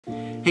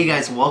Hey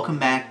guys, welcome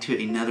back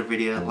to another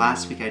video.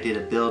 Last week I did a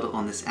build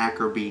on this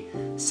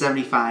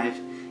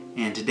AcroBee75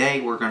 and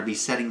today we're going to be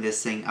setting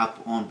this thing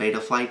up on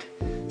Betaflight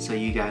so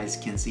you guys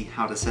can see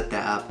how to set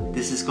that up.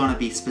 This is going to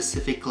be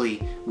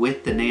specifically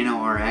with the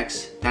Nano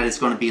RX. That is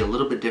going to be a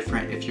little bit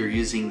different if you're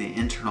using the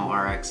internal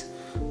RX,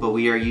 but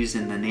we are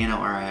using the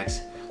Nano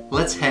RX.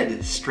 Let's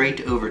head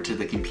straight over to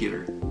the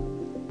computer.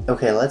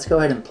 Okay, let's go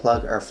ahead and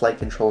plug our flight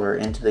controller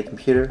into the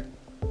computer.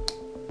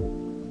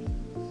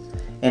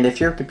 And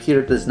if your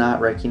computer does not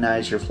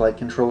recognize your flight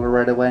controller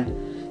right away,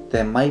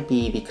 that might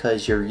be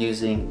because you're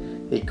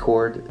using a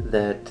cord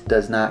that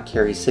does not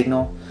carry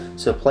signal.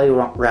 So play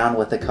around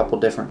with a couple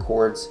different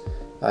cords.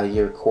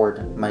 Your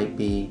cord might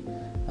be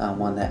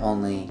one that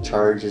only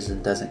charges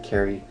and doesn't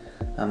carry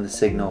the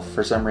signal.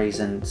 For some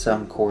reason,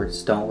 some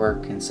cords don't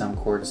work and some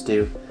cords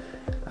do.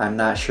 I'm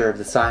not sure of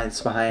the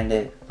science behind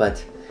it,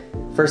 but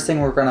first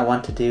thing we're going to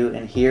want to do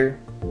in here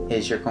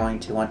is you're going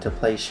to want to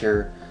place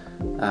your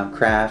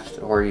craft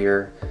or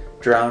your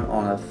drone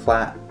on a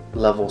flat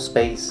level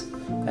space,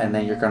 and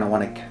then you're going to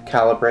want to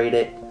calibrate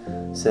it.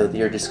 So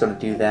you're just going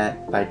to do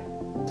that by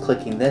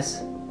clicking this,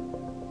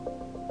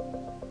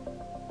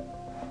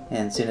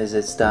 and as soon as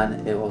it's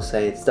done it will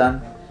say it's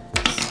done.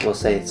 We'll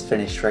say it's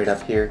finished right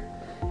up here.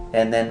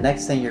 And then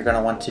next thing you're going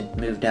to want to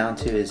move down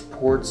to is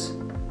ports,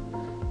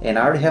 and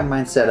I already have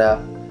mine set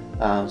up,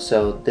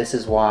 so this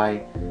is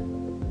why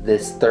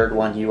this third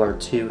one,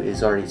 UR2,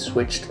 is already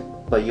switched.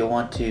 But you'll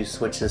want to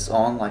switch this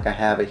on like I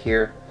have it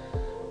here.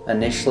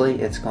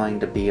 Initially it's going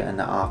to be in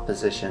the off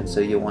position,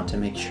 so you'll want to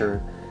make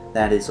sure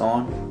that is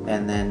on,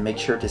 and then make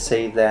sure to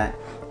save that.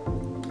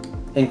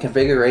 In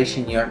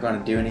configuration you aren't going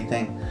to do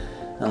anything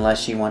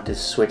unless you want to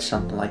switch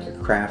something like your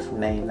craft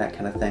name, that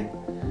kind of thing,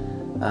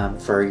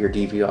 for your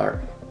DVR.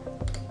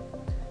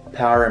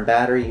 Power and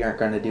battery, you aren't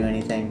going to do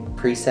anything.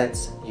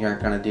 Presets, you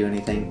aren't going to do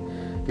anything.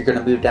 You're going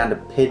to move down to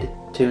PID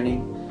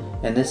tuning,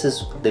 and this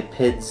is the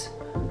PIDs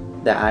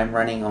that I'm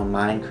running on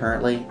mine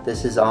currently.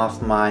 This is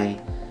off my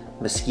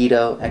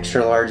Mosquito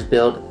extra large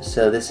build,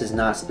 so this is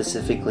not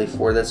specifically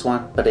for this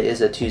one, but it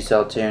is a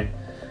 2-cell tune.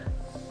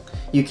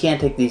 You can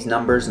take these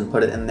numbers and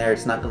put it in there.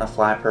 It's not going to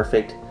fly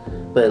perfect,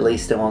 but at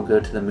least it won't go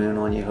to the moon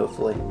on you,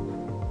 hopefully.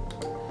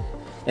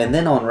 And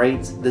then on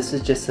rates, this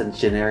is just a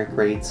generic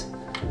rates,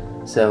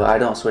 so I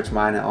don't switch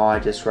mine at all. I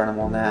just run them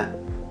on that.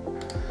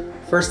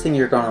 First thing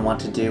you're going to want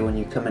to do when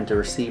you come into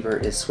receiver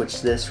is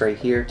switch this right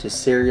here to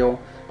serial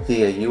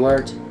via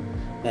UART.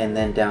 And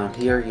then down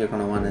here you're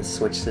going to want to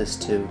switch this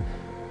to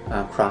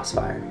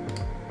crossfire.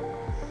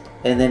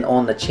 And then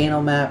on the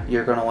channel map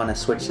you're going to want to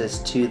switch this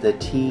to the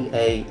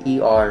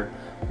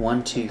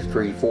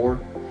TAER1234,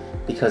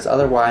 because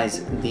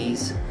otherwise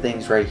these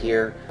things right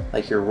here,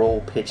 like your roll,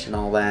 pitch and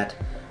all that,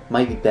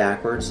 might be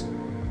backwards.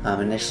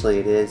 Initially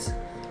it is,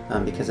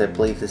 because I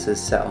believe this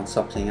is set on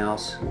something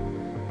else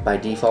by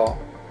default,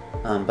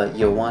 but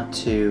you'll want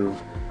to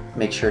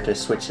make sure to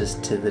switch this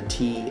to the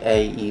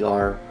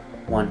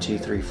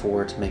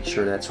TAER1234 to make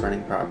sure that's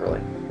running properly.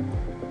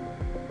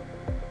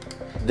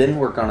 Then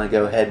we're going to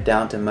go ahead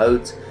down to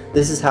modes.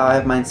 This is how I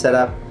have mine set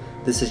up.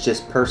 This is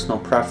just personal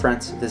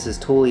preference. This is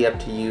totally up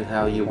to you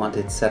how you want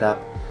it set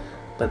up,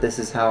 but this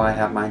is how I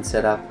have mine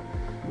set up.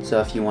 So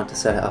if you want to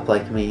set it up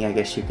like me, I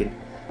guess you could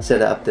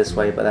set it up this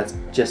way, but that's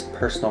just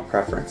personal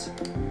preference.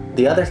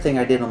 The other thing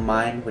I did on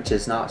mine, which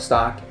is not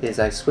stock, is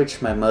I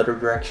switched my motor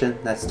direction.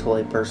 That's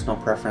totally personal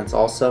preference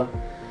also.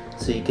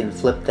 So you can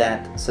flip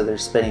that so they're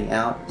spinning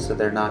out, so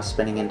they're not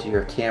spinning into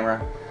your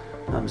camera.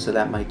 So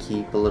that might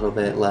keep a little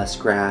bit less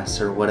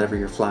grass or whatever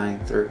you're flying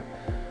through.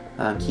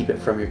 Keep it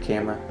from your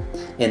camera.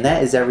 And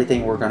that is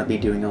everything we're going to be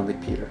doing on the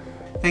computer.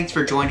 Thanks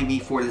for joining me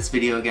for this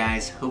video,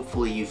 guys.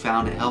 Hopefully you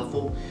found it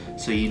helpful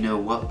so you know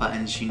what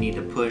buttons you need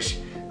to push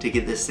to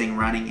get this thing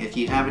running. If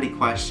you have any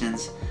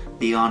questions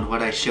beyond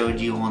what I showed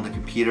you on the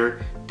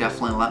computer,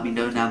 definitely let me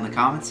know down in the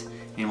comments,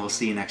 and we'll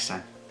see you next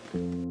time.